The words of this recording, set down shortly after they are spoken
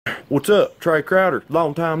What's up, Trae Crowder?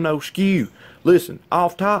 Long time no skew. Listen,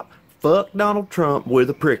 off top, fuck Donald Trump with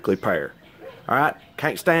a prickly pear. Alright?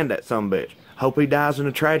 Can't stand that sumbitch. Hope he dies in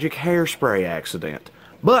a tragic hairspray accident.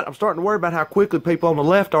 But I'm starting to worry about how quickly people on the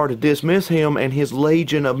left are to dismiss him and his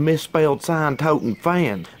legion of misspelled sign-toting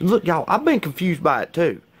fans. And look, y'all, I've been confused by it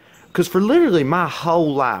too. Because for literally my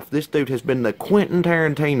whole life, this dude has been the Quentin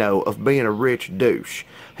Tarantino of being a rich douche.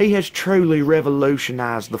 He has truly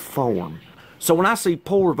revolutionized the form. So when I see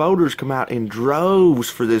poor voters come out in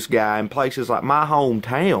droves for this guy in places like my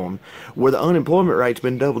hometown, where the unemployment rate's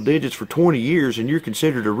been double digits for 20 years and you're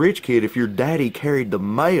considered a rich kid if your daddy carried the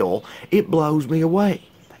mail, it blows me away.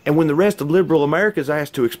 And when the rest of liberal America's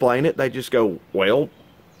asked to explain it, they just go, well,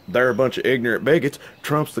 they're a bunch of ignorant bigots.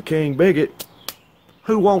 Trump's the king bigot.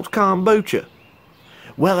 Who wants kombucha?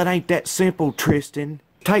 Well, it ain't that simple, Tristan.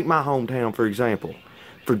 Take my hometown, for example.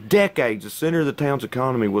 For decades, the center of the town's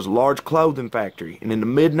economy was a large clothing factory, and in the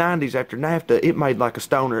mid-90s after NAFTA, it made like a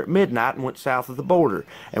stoner at midnight and went south of the border,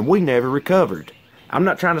 and we never recovered. I'm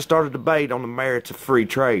not trying to start a debate on the merits of free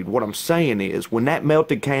trade. What I'm saying is, when that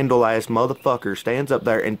melted candle-ass motherfucker stands up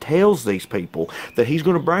there and tells these people that he's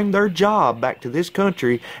going to bring their job back to this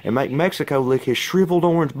country and make Mexico lick his shriveled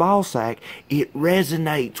orange ball sack, it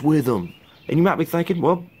resonates with them. And you might be thinking,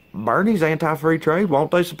 well, Bernie's anti-free trade,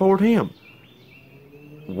 won't they support him?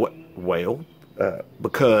 Well,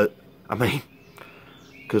 because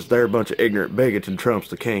they're a bunch of ignorant bigots and Trump's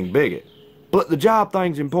the king bigot. But the job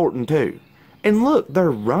thing's important too. And look, they're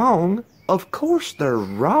wrong. Of course they're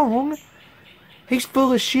wrong. He's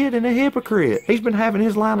full of shit and a hypocrite. He's been having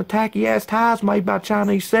his line of tacky-ass ties made by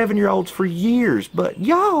Chinese 7-year-olds for years. But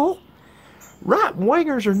y'all,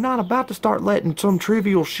 right-wingers are not about to start letting some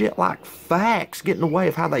trivial shit like facts get in the way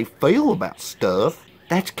of how they feel about stuff.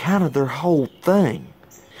 That's kind of their whole thing.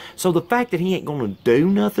 So the fact that he ain't gonna do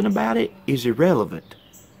nothing about it is irrelevant.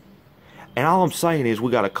 And all I'm saying is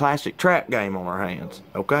we got a classic trap game on our hands,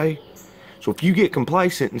 okay? So if you get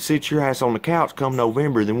complacent and sit your ass on the couch come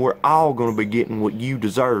November, then we're all gonna be getting what you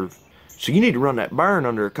deserve. So you need to run that burn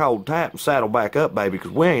under a cold tap and saddle back up, baby,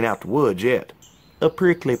 because we ain't out the woods yet. A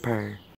prickly pear.